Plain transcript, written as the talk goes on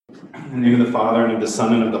In the name of the Father, and of the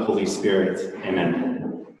Son, and of the Holy Spirit.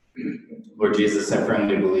 Amen. Lord Jesus, I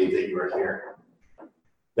firmly believe that you are here,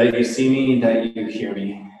 that you see me, that you hear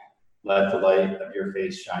me. Let the light of your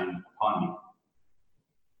face shine upon me.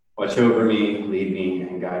 Watch over me, lead me,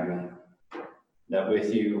 and guide me, that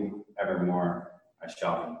with you evermore I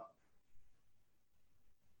shall be.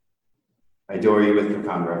 I adore you with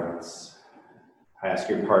profound reverence. I ask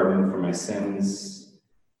your pardon for my sins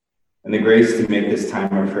and the grace to make this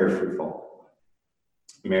time of prayer fruitful.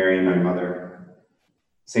 Mary, my mother,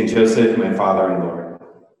 Saint Joseph, my Father and Lord,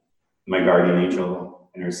 my guardian angel,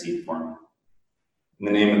 intercede for me. In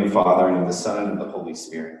the name of the Father, and of the Son, and of the Holy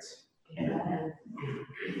Spirit. Amen.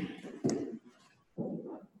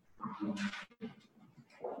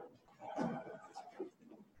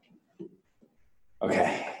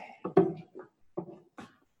 Okay.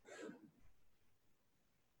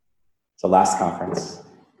 So last conference.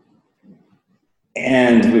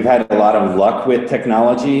 And we've had a lot of luck with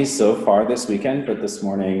technology so far this weekend, but this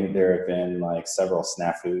morning there have been like several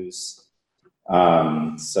snafus.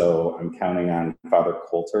 So I'm counting on Father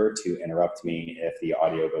Coulter to interrupt me if the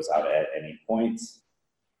audio goes out at any point.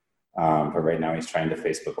 But right now he's trying to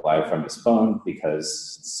Facebook Live from his phone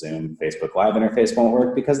because Zoom Facebook Live interface won't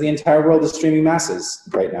work because the entire world is streaming masses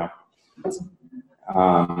right now,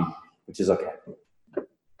 which is okay.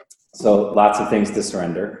 So lots of things to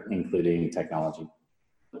surrender, including technology.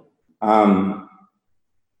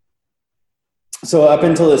 So up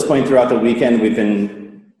until this point throughout the weekend, we've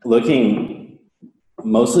been looking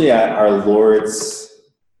mostly at our Lord's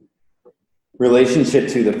relationship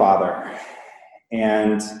to the Father.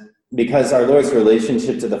 And because our Lord's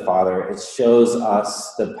relationship to the Father, it shows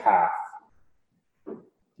us the path. And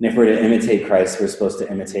if we're to imitate Christ, we're supposed to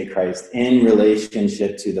imitate Christ in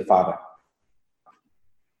relationship to the Father.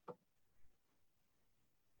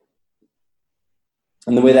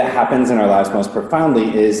 And the way that happens in our lives most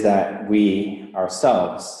profoundly is that we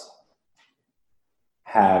ourselves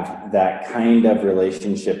have that kind of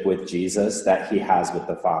relationship with Jesus that he has with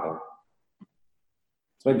the Father.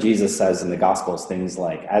 It's what Jesus says in the Gospels, things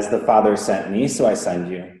like, as the Father sent me, so I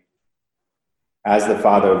send you. As the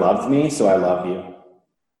Father loved me, so I love you.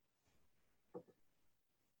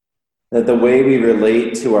 That the way we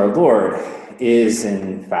relate to our Lord is,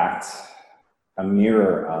 in fact, a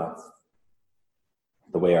mirror of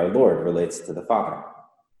the way our Lord relates to the Father.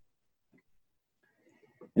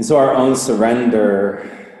 And so our own surrender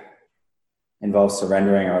involves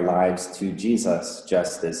surrendering our lives to Jesus,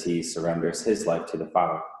 just as he surrenders his life to the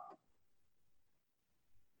Father.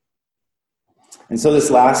 And so this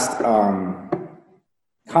last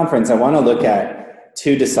conference, I want to look at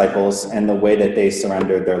two disciples and the way that they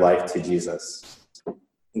surrendered their life to Jesus.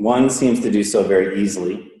 One seems to do so very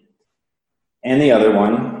easily, and the other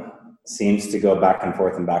one seems to go back and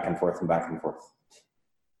forth and back and forth and back and forth,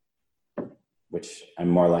 which I'm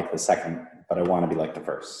more like the second, but I want to be like the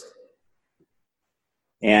first.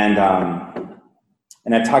 And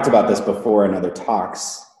I've talked about this before in other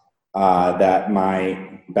talks, that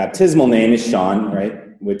my baptismal name is Sean,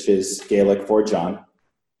 right, which is Gaelic for John.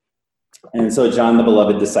 And so John, the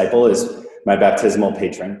beloved disciple, is my baptismal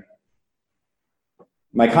patron.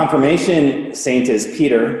 My confirmation saint is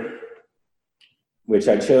Peter, which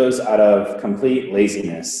I chose out of complete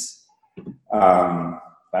laziness. I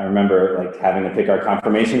remember like having to pick our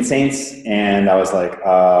confirmation saints, and I was like,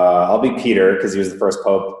 I'll be Peter because he was the first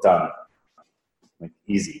pope. Done. Like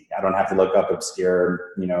easy. I don't have to look up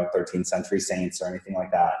obscure, 13th century saints or anything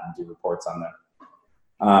like that and do reports on them.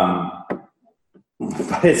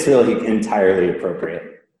 But it's really entirely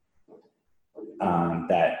appropriate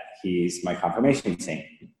that he's my confirmation saint.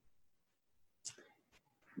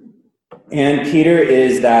 And Peter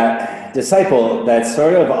is that disciple that's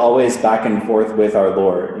sort of always back and forth with our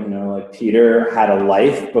Lord. Like Peter had a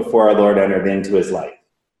life before our Lord entered into his life.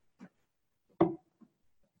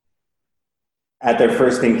 At their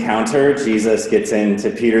first encounter, Jesus gets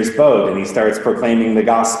into Peter's boat and he starts proclaiming the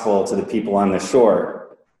gospel to the people on the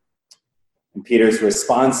shore. And Peter's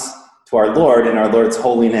response to our Lord and our Lord's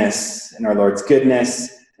holiness and our Lord's goodness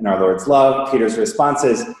and our Lord's love, Peter's response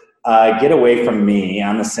is, get away from me,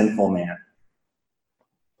 I'm a sinful man.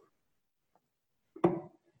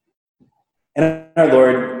 And our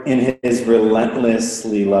Lord, in his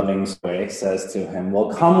relentlessly loving way, says to him,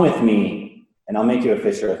 well, come with me, and I'll make you a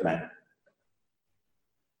fisher of men.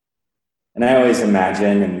 And I always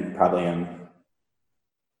imagine, and probably am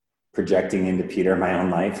projecting into Peter my own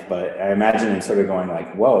life, but I imagine him sort of going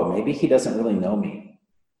like, whoa, maybe he doesn't really know me.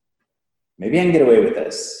 Maybe I can get away with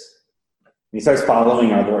this. And he starts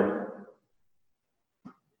following our Lord.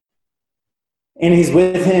 And he's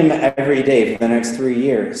with him every day for the next 3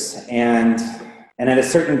 years. And at a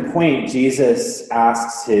certain point, Jesus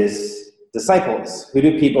asks his disciples, who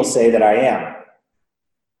do people say that I am?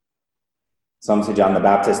 Some say John the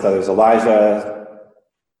Baptist, others Elijah,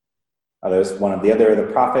 others one of the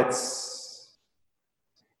prophets.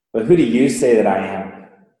 But who do you say that I am?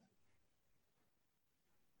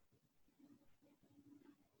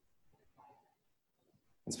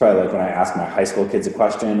 It's probably like when I ask my high school kids a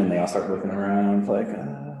question and they all start looking around like,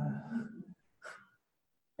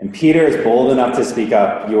 And Peter is bold enough to speak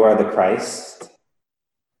up, you are the Christ,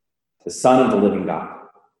 the Son of the living God.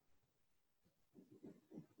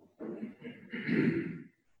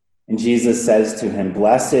 And Jesus says to him,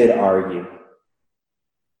 blessed are you,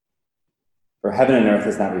 for heaven and earth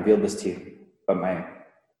has not revealed this to you, but my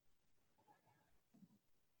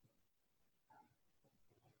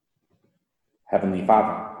heavenly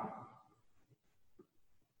Father.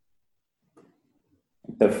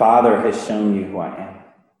 The Father has shown you who I am.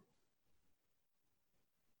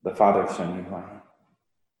 The Father has shown you who I am.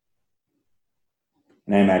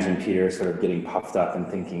 And I imagine Peter sort of getting puffed up and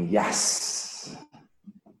thinking, yes.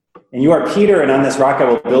 And you are Peter, and on this rock I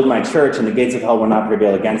will build my church, and the gates of hell will not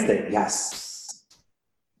prevail against it. Yes.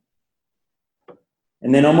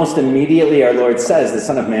 And then almost immediately our Lord says, the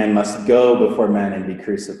Son of Man must go before men and be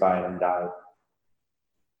crucified and die.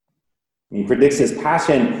 And he predicts his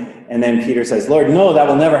passion, and then Peter says, Lord, no, that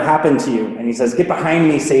will never happen to you. And he says, get behind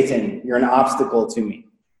me, Satan. You're an obstacle to me.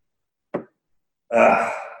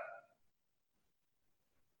 Ugh.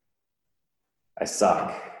 I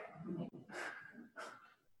suck.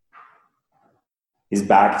 He's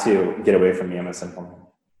back to get away from me, I'm a sinful man.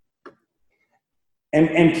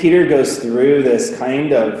 And Peter goes through this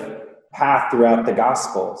kind of path throughout the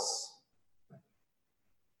Gospels.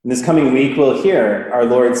 And this coming week, we'll hear our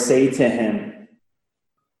Lord say to him,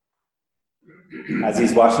 as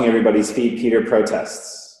he's washing everybody's feet, Peter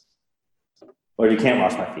protests. Lord, you can't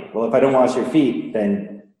wash my feet. Well, if I don't wash your feet,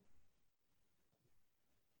 then,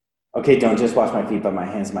 okay, don't just wash my feet, but my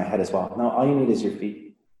hands and my head as well. No, all you need is your feet.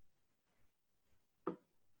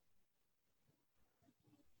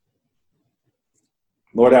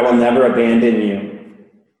 Lord, I will never abandon you.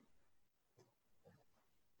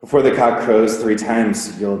 Before the cock crows 3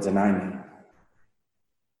 times, you'll deny me.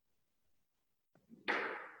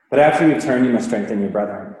 But after you turn, you must strengthen your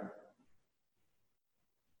brethren.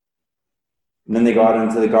 And then they go out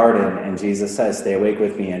into the garden, and Jesus says, stay awake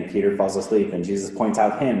with me, and Peter falls asleep, and Jesus points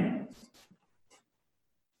out him.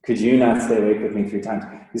 Could you not stay awake with me 3 times?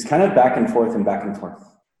 He's kind of back and forth and back and forth.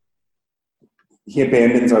 He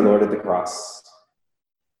abandons our Lord at the cross.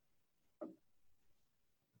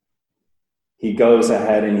 He goes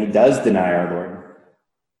ahead and he does deny our Lord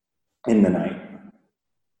in the night.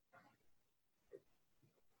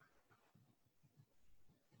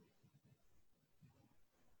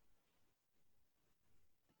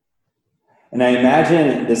 And I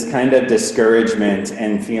imagine this kind of discouragement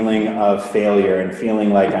and feeling of failure and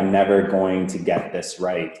feeling like I'm never going to get this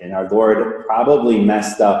right. And our Lord probably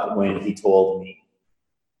messed up when he told me.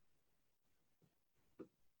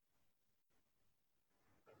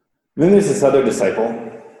 And then there's this other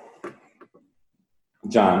disciple,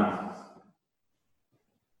 John.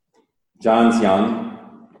 John's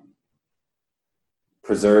young,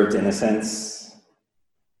 preserved innocence,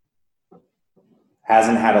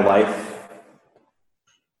 hasn't had a life.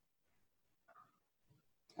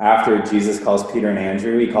 After Jesus calls Peter and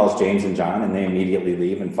Andrew, he calls James and John, and they immediately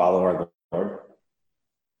leave and follow our Lord.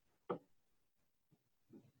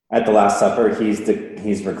 At the Last Supper,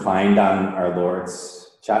 he's reclined on our Lord's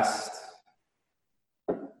chest,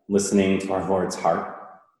 listening to our Lord's heart.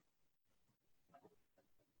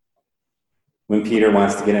 When Peter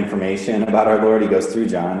wants to get information about our Lord, he goes through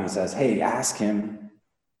John. He says, hey, ask him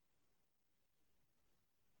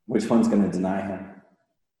which one's going to deny him.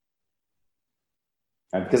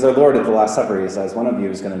 Right? Because our Lord at the Last Supper, he says, one of you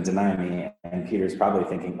is going to deny me. And Peter's probably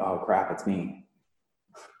thinking, oh, crap, it's me.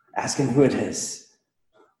 Ask him who it is.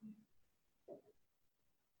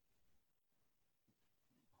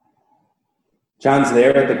 John's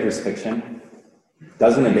there at the crucifixion,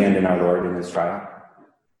 doesn't abandon our Lord in his trial.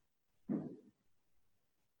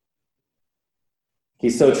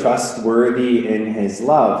 He's so trustworthy in his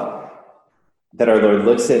love that our Lord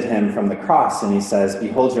looks at him from the cross and he says,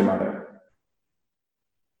 behold your mother.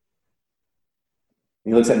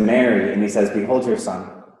 He looks at Mary and he says, behold your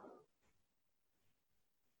son.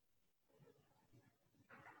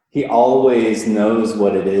 He always knows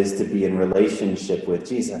what it is to be in relationship with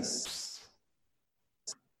Jesus.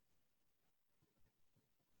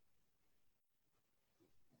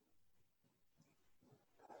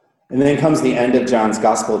 And then comes the end of John's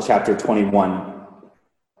Gospel, chapter 21,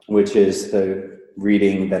 which is the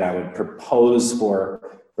reading that I would propose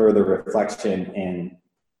for further reflection and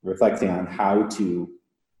reflecting on how to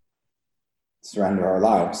surrender our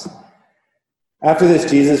lives. After this,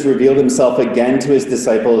 Jesus revealed himself again to his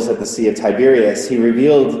disciples at the Sea of Tiberias. He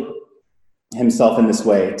revealed himself in this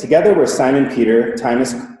way. Together were Simon Peter,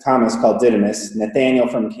 Thomas called Didymus, Nathanael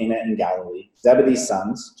from Cana in Galilee, Zebedee's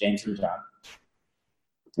sons, James and John,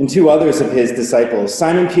 and two others of his disciples.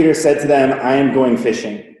 Simon Peter said to them, "I am going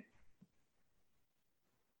fishing."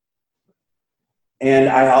 And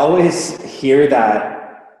I always hear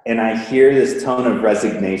that, and I hear this tone of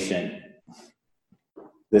resignation.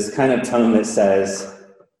 This kind of tone that says,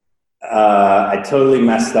 I totally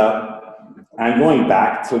messed up. I'm going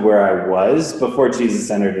back to where I was before Jesus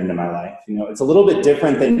entered into my life. You know, it's a little bit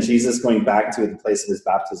different than Jesus going back to the place of his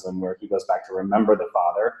baptism where he goes back to remember the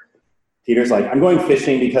Father. Peter's like, I'm going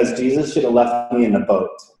fishing because Jesus should have left me in the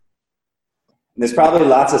boat. And there's probably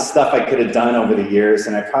lots of stuff I could have done over the years,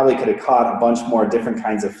 and I probably could have caught a bunch more different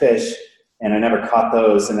kinds of fish, and I never caught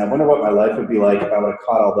those. And I wonder what my life would be like if I would have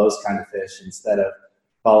caught all those kind of fish instead of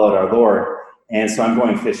followed our Lord. And so I'm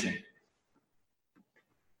going fishing.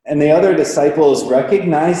 And the other disciples,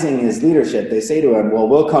 recognizing his leadership, they say to him, well,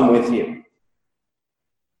 we'll come with you.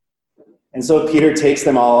 And so Peter takes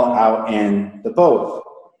them all out in the boat.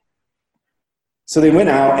 So they went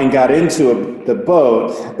out and got into the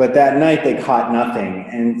boat, but that night they caught nothing.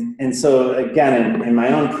 And so again, in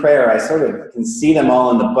my own prayer, I sort of can see them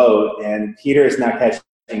all in the boat, and Peter is not catching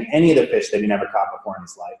any of the fish that he never caught before in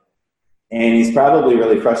his life. And he's probably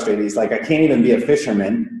really frustrated. He's like, I can't even be a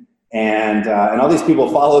fisherman. And all these people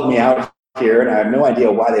followed me out here, and I have no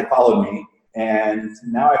idea why they followed me. And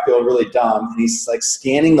now I feel really dumb. And he's like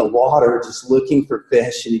scanning the water, just looking for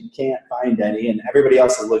fish, and he can't find any. And everybody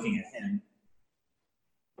else is looking at him.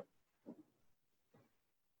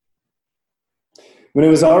 When it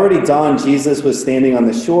was already dawn, Jesus was standing on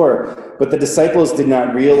the shore, but the disciples did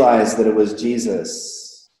not realize that it was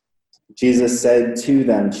Jesus. Jesus said to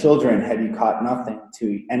them, "Children, have you caught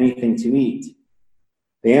anything to eat?"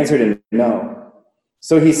 They answered him, "No."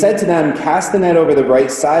 So he said to them, "Cast the net over the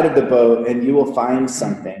right side of the boat, and you will find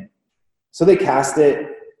something." So they cast it,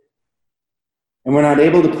 and were not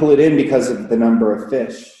able to pull it in because of the number of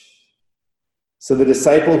fish. So the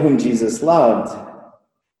disciple whom Jesus loved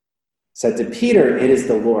said to Peter, "It is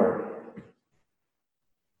the Lord."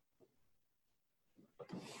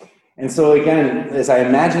 And so again, as I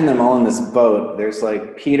imagine them all in this boat, there's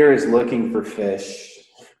like Peter is looking for fish.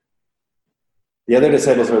 The other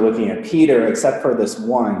disciples are looking at Peter, except for this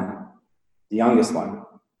one, the youngest one,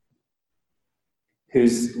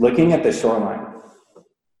 who's looking at the shoreline.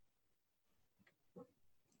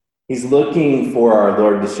 He's looking for our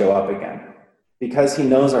Lord to show up again, because he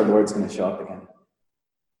knows our Lord's going to show up again.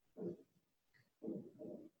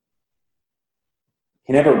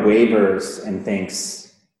 He never wavers and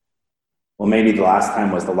thinks, well, maybe the last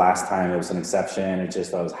time was the last time. It was an exception. It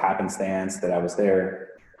just was happenstance that I was there.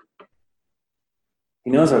 He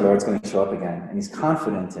knows our Lord's going to show up again, and he's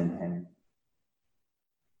confident in him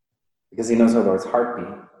because he knows our Lord's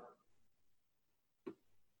heartbeat.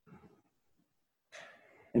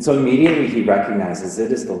 And so immediately he recognizes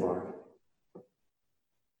it is the Lord.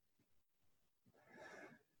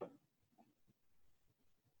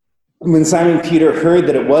 When Simon Peter heard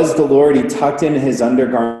that it was the Lord, he tucked in his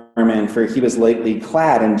undergarment, for he was lightly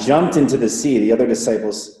clad, and jumped into the sea. The other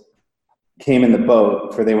disciples came in the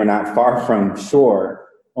boat, for they were not far from shore,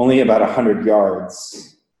 only about 100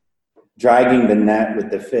 yards, dragging the net with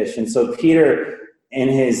the fish. And so Peter, in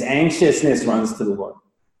his anxiousness, runs to the Lord,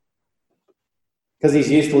 because he's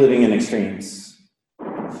used to living in extremes.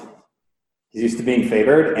 He's used to being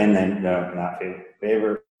favored, and then, no, not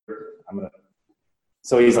favored.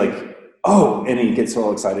 So he's like, oh, and he gets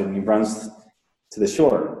all excited, and he runs to the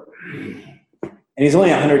shore. And he's only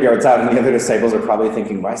 100 yards out, and the other disciples are probably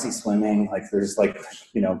thinking, why is he swimming? Like, there's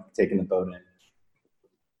taking the boat in.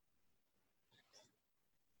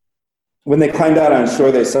 When they climbed out on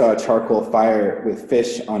shore, they saw a charcoal fire with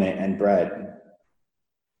fish on it and bread.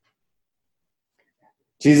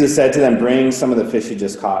 Jesus said to them, bring some of the fish you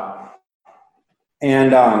just caught.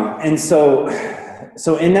 And so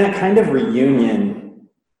in that kind of reunion,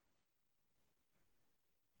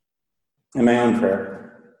 in my own prayer,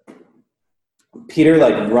 Peter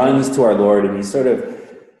runs to our Lord, and he sort of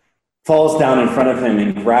falls down in front of him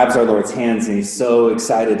and grabs our Lord's hands, and he's so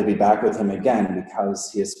excited to be back with him again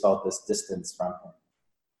because he has felt this distance from him.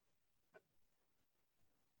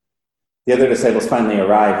 The other disciples finally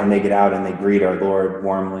arrive, and they get out and they greet our Lord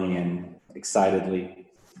warmly and excitedly.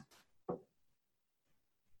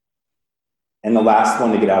 And the last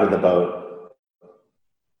one to get out of the boat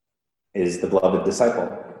is the beloved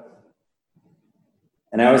disciple.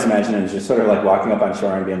 And I always imagine him just sort of like walking up on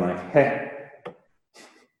shore and being like, hey,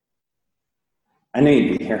 I knew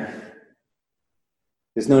you'd be here.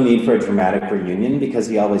 There's no need for a dramatic reunion because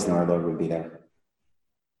he always knew our Lord would be there.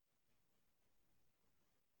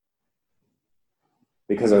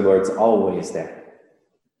 Because our Lord's always there.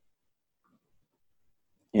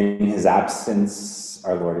 In his absence,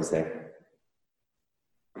 our Lord is there.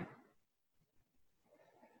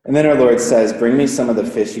 And then our Lord says, bring me some of the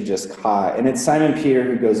fish you just caught. And it's Simon Peter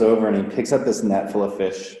who goes over and he picks up this net full of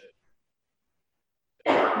fish.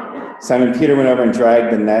 Simon Peter went over and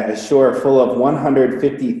dragged the net ashore full of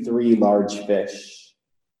 153 large fish.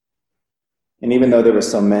 And even though there were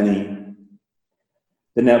so many,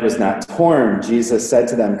 the net was not torn. Jesus said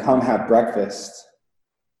to them, come have breakfast.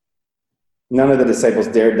 None of the disciples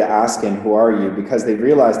dared to ask him, who are you? Because they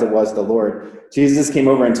realized it was the Lord. Jesus came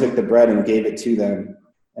over and took the bread and gave it to them,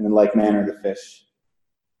 and in like manner the fish.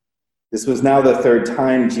 This was now the third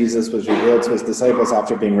time Jesus was revealed to his disciples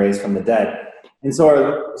after being raised from the dead. And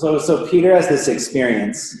so Peter has this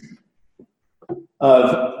experience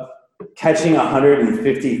of catching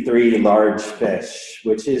 153 large fish,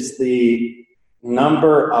 which is the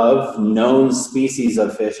number of known species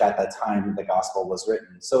of fish at the time the gospel was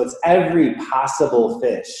written. So it's every possible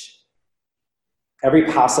fish. Every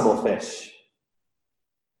possible fish.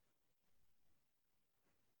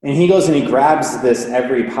 And he goes and he grabs this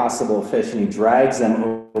every possible fish and he drags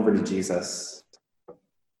them over to Jesus.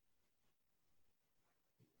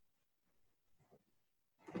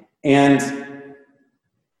 And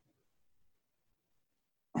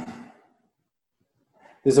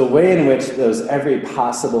there's a way in which those every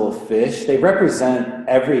possible fish, they represent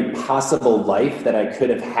every possible life that I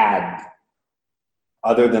could have had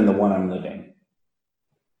other than the one I'm living.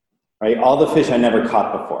 Right? All the fish I never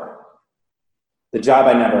caught before. The job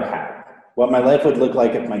I never had. What my life would look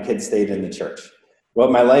like if my kids stayed in the church.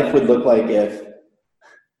 What my life would look like if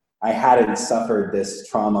I hadn't suffered this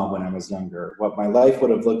trauma when I was younger. What my life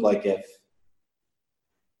would have looked like if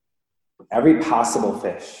every possible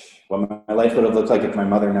fish. What my life would have looked like if my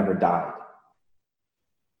mother never died.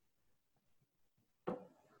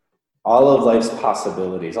 All of life's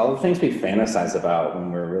possibilities, all the things we fantasize about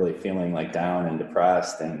when we're really feeling like down and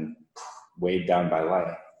depressed and weighed down by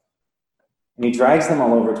life. And he drags them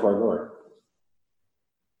all over to our Lord.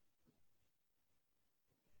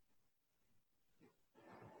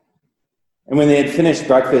 And when they had finished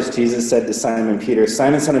breakfast, Jesus said to Simon Peter,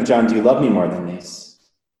 Simon, son of John, do you love me more than these?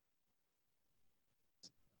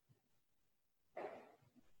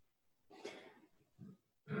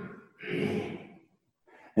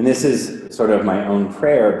 And this is sort of my own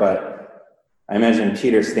prayer, but I imagine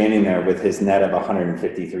Peter standing there with his net of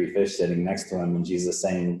 153 fish sitting next to him and Jesus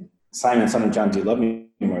saying, Simon, son of John, do you love me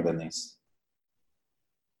more than these?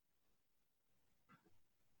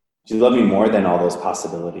 Do you love me more than all those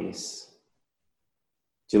possibilities?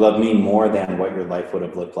 Do you love me more than what your life would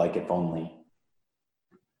have looked like if only?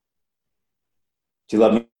 Do you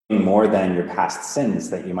love me more than your past sins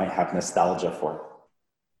that you might have nostalgia for?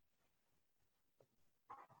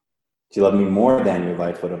 Do you love me more than your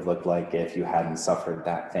life would have looked like if you hadn't suffered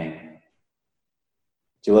that thing?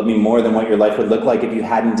 Do you love me more than what your life would look like if you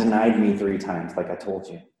hadn't denied me 3 times like I told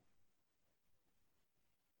you?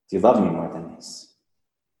 Do you love me more than this?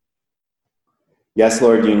 Yes,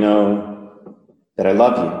 Lord, you know that I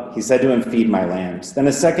love you. He said to him, feed my lambs. Then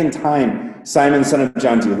a second time, Simon, son of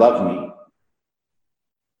John, do you love me?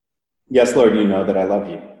 Yes, Lord, you know that I love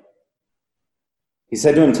you. He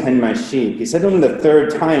said to him, tend my sheep. He said to him the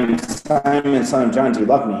third time, Simon, son of John, do you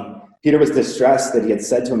love me? Peter was distressed that he had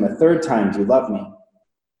said to him a third time, do you love me?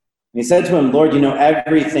 And he said to him, Lord, you know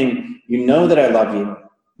everything. You know that I love you.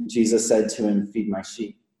 Jesus said to him, feed my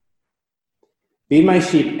sheep. Feed my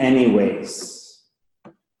sheep anyways.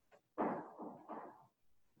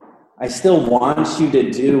 I still want you to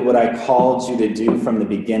do what I called you to do from the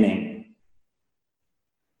beginning.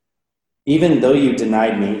 Even though you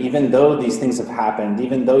denied me, even though these things have happened,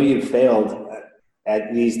 even though you failed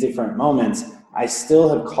at these different moments, I still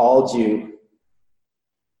have called you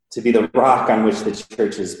to be the rock on which the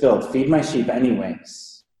church is built. Feed my sheep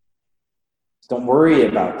anyways. Don't worry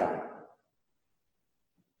about that.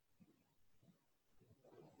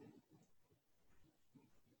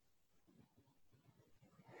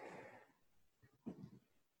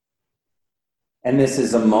 And this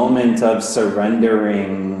is a moment of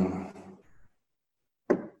surrendering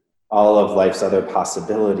all of life's other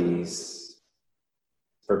possibilities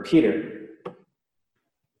for Peter.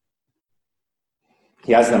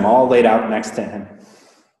 He has them all laid out next to him.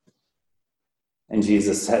 And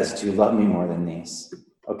Jesus says, do you love me more than these?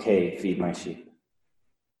 Okay, feed my sheep.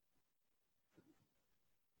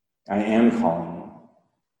 I am calling you.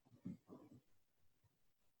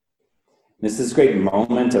 This is a great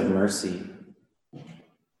moment of mercy.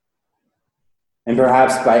 And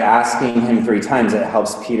perhaps by asking him 3 times, it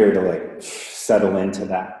helps Peter to settle into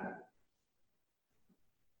that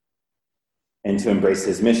and to embrace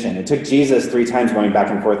his mission. It took Jesus 3 times going back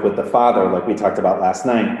and forth with the Father, like we talked about last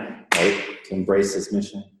night, right? To embrace his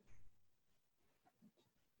mission.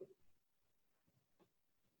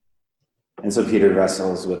 And so Peter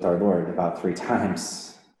wrestles with our Lord about 3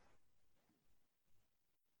 times.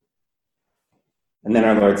 And then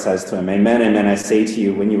our Lord says to him, amen, amen, I say to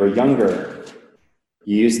you, when you were younger,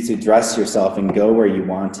 you used to dress yourself and go where you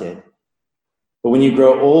wanted. But when you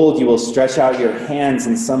grow old, you will stretch out your hands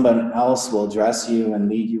and someone else will dress you and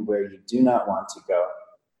lead you where you do not want to go.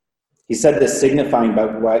 He said this signifying by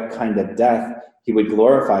what kind of death he would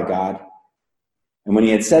glorify God. And when he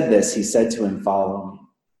had said this, he said to him, follow me.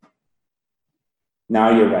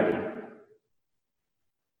 Now you're ready.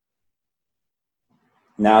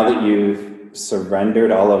 Now that you've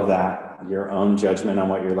surrendered all of that, your own judgment on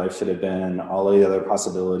what your life should have been, all of the other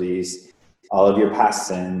possibilities, all of your past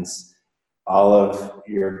sins, all of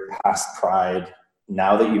your past pride,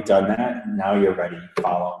 now that you've done that, now you're ready.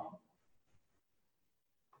 Follow me.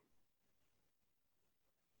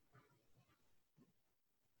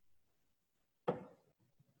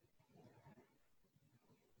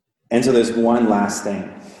 And so there's one last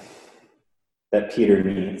thing that Peter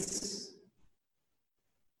needs,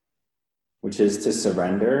 which is to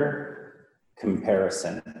surrender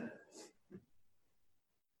comparison.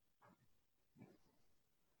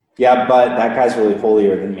 Yeah, but that guy's really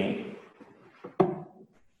holier than me.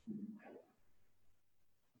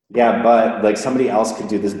 Yeah, but somebody else could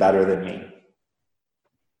do this better than me.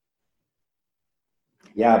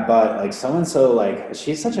 Yeah, but so-and-so,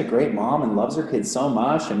 she's such a great mom and loves her kids so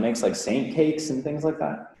much and makes saint cakes and things like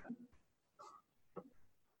that.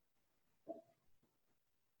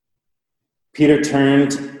 Peter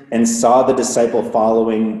turned and saw the disciple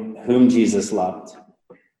following whom Jesus loved,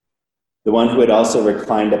 the one who had also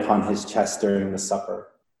reclined upon his chest during the supper,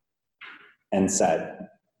 and said,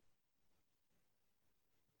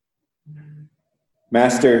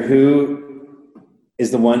 Master, who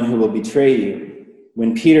is the one who will betray you?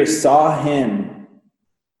 When Peter saw him,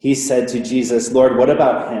 he said to Jesus, Lord, what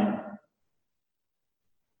about him?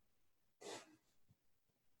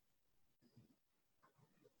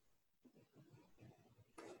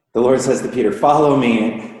 The Lord says to Peter, follow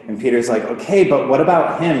me. And Peter's like, okay, but what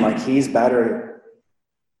about him? He's better.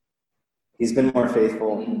 He's been more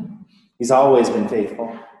faithful. He's always been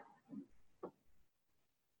faithful.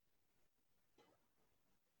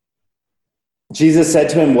 Jesus said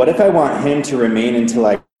to him, what if I want him to remain until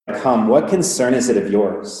I come? What concern is it of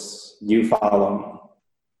yours? You follow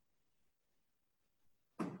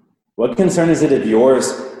me. What concern is it of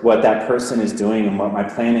yours what that person is doing and what my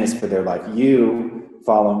plan is for their life? You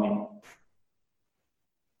follow me.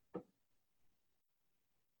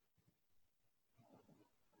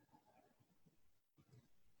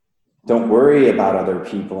 Don't worry about other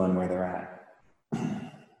people and where they're at.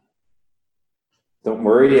 Don't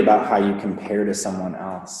worry about how you compare to someone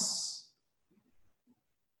else.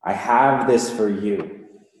 I have this for you.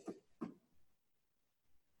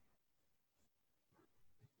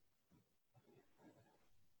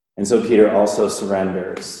 And so Peter also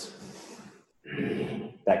surrenders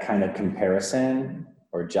that kind of comparison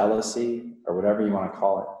or jealousy or whatever you want to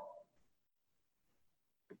call it.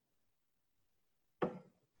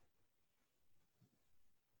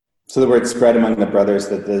 So the word spread among the brothers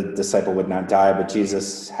that the disciple would not die, but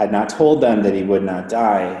Jesus had not told them that he would not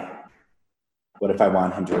die. What if I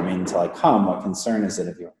want him to remain until I come? What concern is it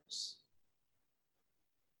of yours?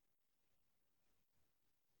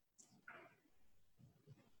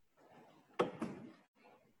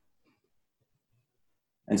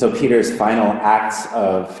 And so Peter's final act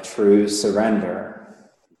of true surrender,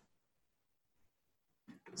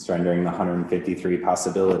 surrendering the 153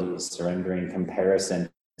 possibilities, surrendering comparison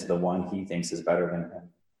to the one he thinks is better than him,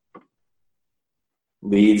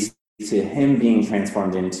 leads to him being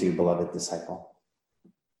transformed into beloved disciple.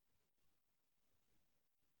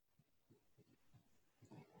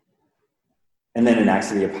 And then in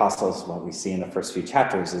Acts of the Apostles, what we see in the first few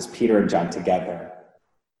chapters is Peter and John together,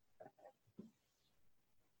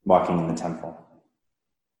 walking in the temple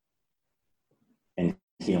and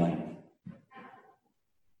healing.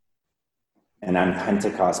 And on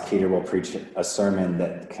Pentecost, Peter will preach a sermon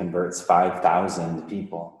that converts 5,000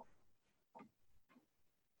 people,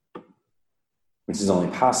 which is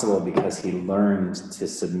only possible because he learned to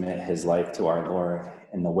submit his life to our Lord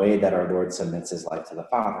in the way that our Lord submits his life to the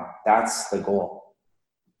Father. That's the goal.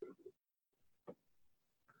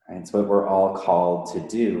 And it's what we're all called to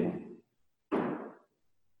do.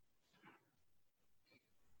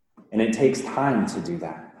 And it takes time to do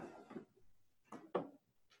that.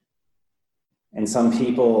 And some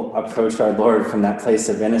people approach our Lord from that place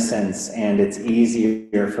of innocence, and it's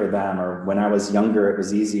easier for them. Or when I was younger, it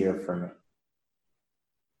was easier for me.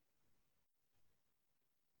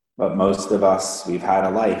 But most of us, we've had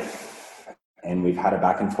a life, and we've had a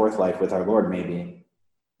back and forth life with our Lord, maybe.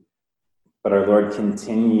 But our Lord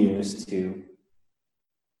continues to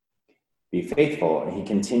be faithful, and he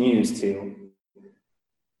continues to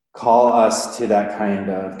call us to that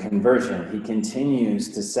kind of conversion. He continues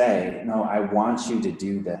to say, no, I want you to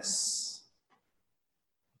do this.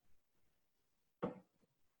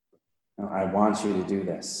 No, I want you to do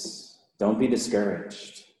this. Don't be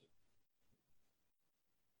discouraged.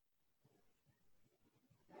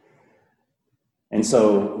 And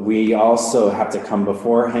so we also have to come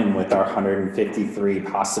before him with our 153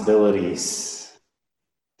 possibilities.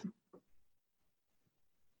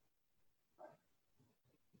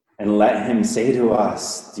 And let him say to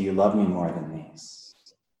us, do you love me more than these?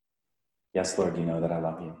 Yes, Lord, you know that I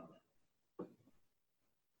love you.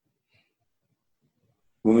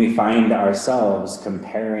 When we find ourselves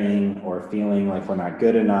comparing or feeling like we're not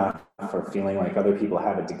good enough or feeling like other people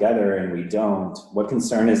have it together and we don't, what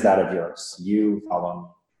concern is that of yours? You follow me.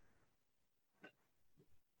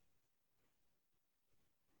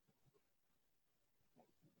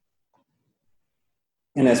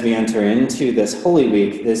 And as we enter into this Holy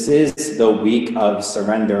Week, this is the week of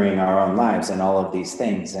surrendering our own lives and all of these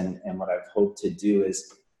things. And what I've hoped to do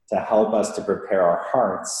is to help us to prepare our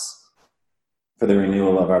hearts for the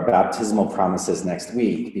renewal of our baptismal promises next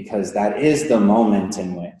week, because that is the moment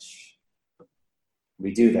in which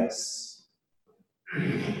we do this.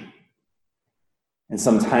 And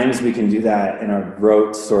sometimes we can do that in a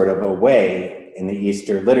rote sort of a way in the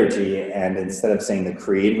Easter liturgy, and instead of saying the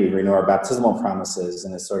creed, we renew our baptismal promises,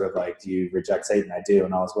 and it's sort of like, do you reject Satan? I do.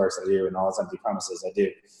 And all his works? I do. And all his empty promises? I do.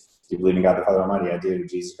 Do you believe in God the Father Almighty? I do.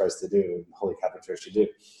 Jesus Christ? I do. Holy Catholic Church? I do.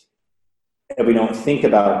 And we don't think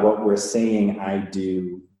about what we're saying I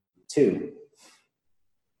do too.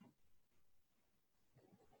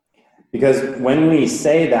 Because when we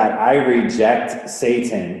say that I reject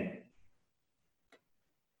Satan,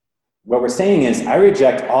 what we're saying is, I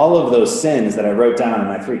reject all of those sins that I wrote down in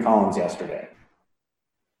my 3 columns yesterday.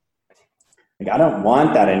 Like, I don't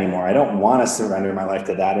want that anymore. I don't want to surrender my life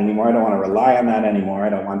to that anymore. I don't want to rely on that anymore. I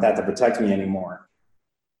don't want that to protect me anymore.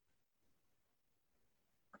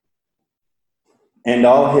 And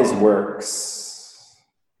all his works.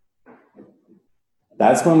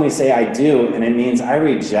 That's when we say I do, and it means I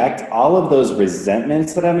reject all of those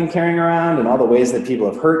resentments that I've been carrying around and all the ways that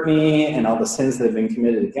people have hurt me and all the sins that have been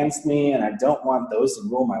committed against me, and I don't want those to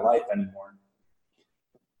rule my life anymore.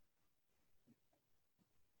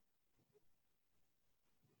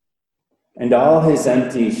 And all his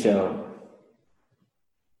empty show.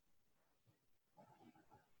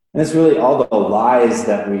 And it's really all the lies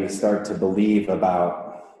that we start to believe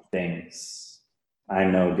about things.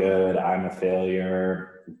 I'm no good, I'm a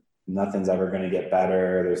failure, nothing's ever going to get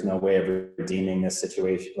better, there's no way of redeeming this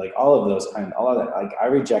situation. Like all of those all of that. Like I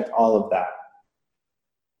reject all of that.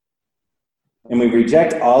 And we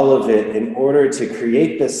reject all of it in order to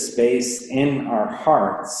create this space in our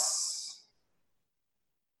hearts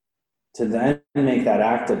to then make that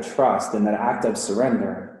act of trust and that act of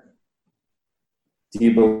surrender. Do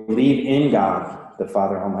you believe in God, the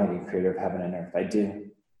Father Almighty, creator of heaven and earth? I do.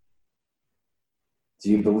 Do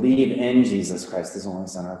you believe in Jesus Christ, his only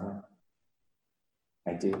Son, our Lord?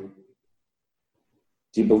 I do.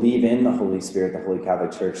 Do you believe in the Holy Spirit, the Holy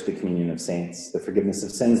Catholic Church, the communion of saints, the forgiveness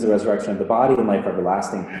of sins, the resurrection of the body, and life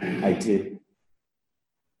everlasting? I do.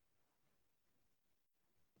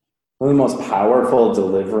 One of the most powerful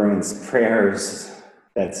deliverance prayers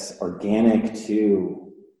that's organic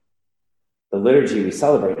to the liturgy we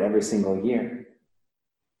celebrate every single year.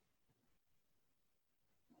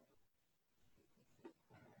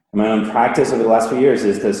 My own practice over the last few years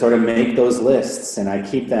is to sort of make those lists, and I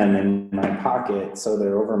keep them in my pocket so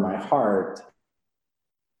they're over my heart.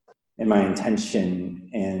 And my intention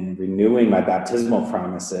in renewing my baptismal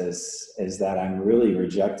promises is that I'm really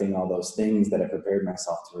rejecting all those things that I prepared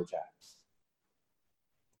myself to reject.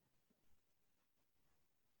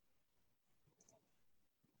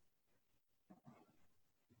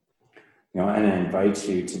 And I invite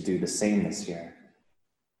you to do the same this year.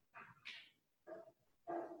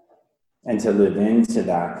 And to live into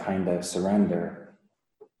that kind of surrender.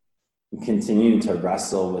 continue to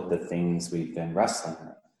wrestle with the things we've been wrestling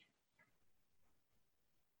with.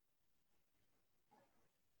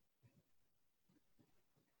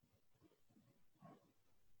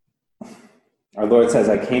 Our Lord says,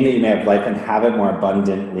 I came that you may have life and have it more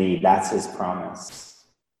abundantly. That's his promise.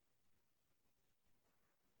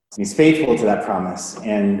 He's faithful to that promise,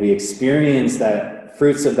 and we experience that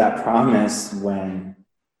fruits of that promise when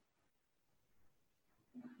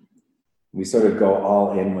we sort of go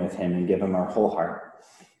all in with him and give him our whole heart.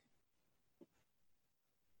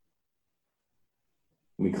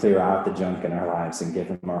 We clear out the junk in our lives and give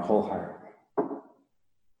him our whole heart,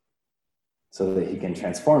 so that he can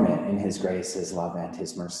transform it in his grace, his love, and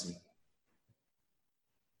his mercy.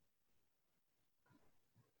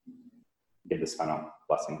 Give this final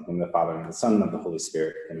blessing in the Father, and the Son, and of the Holy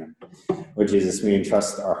Spirit. Amen. Lord Jesus, we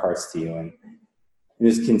entrust our hearts to you, and we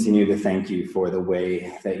just continue to thank you for the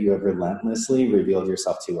way that you have relentlessly revealed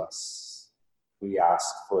yourself to us. We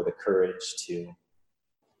ask for the courage to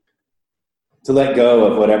let go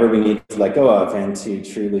of whatever we need to let go of, and to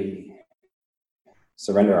truly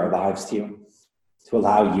surrender our lives to you, to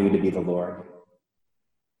allow you to be the Lord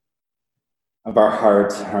of our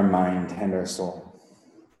heart, our mind, and our soul.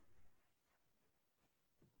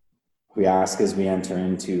 We ask as we enter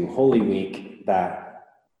into Holy Week that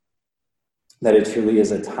it truly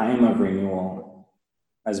is a time of renewal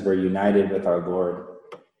as we're united with our Lord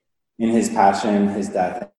in his passion, his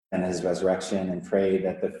death, and his resurrection, and pray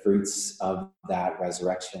that the fruits of that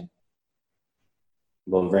resurrection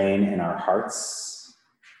will reign in our hearts,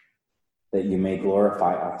 that you may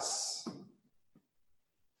glorify us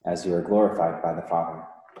as you are glorified by the Father.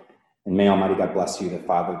 And may Almighty God bless you, the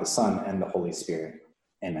Father, the Son, and the Holy Spirit.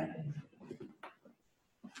 Amen.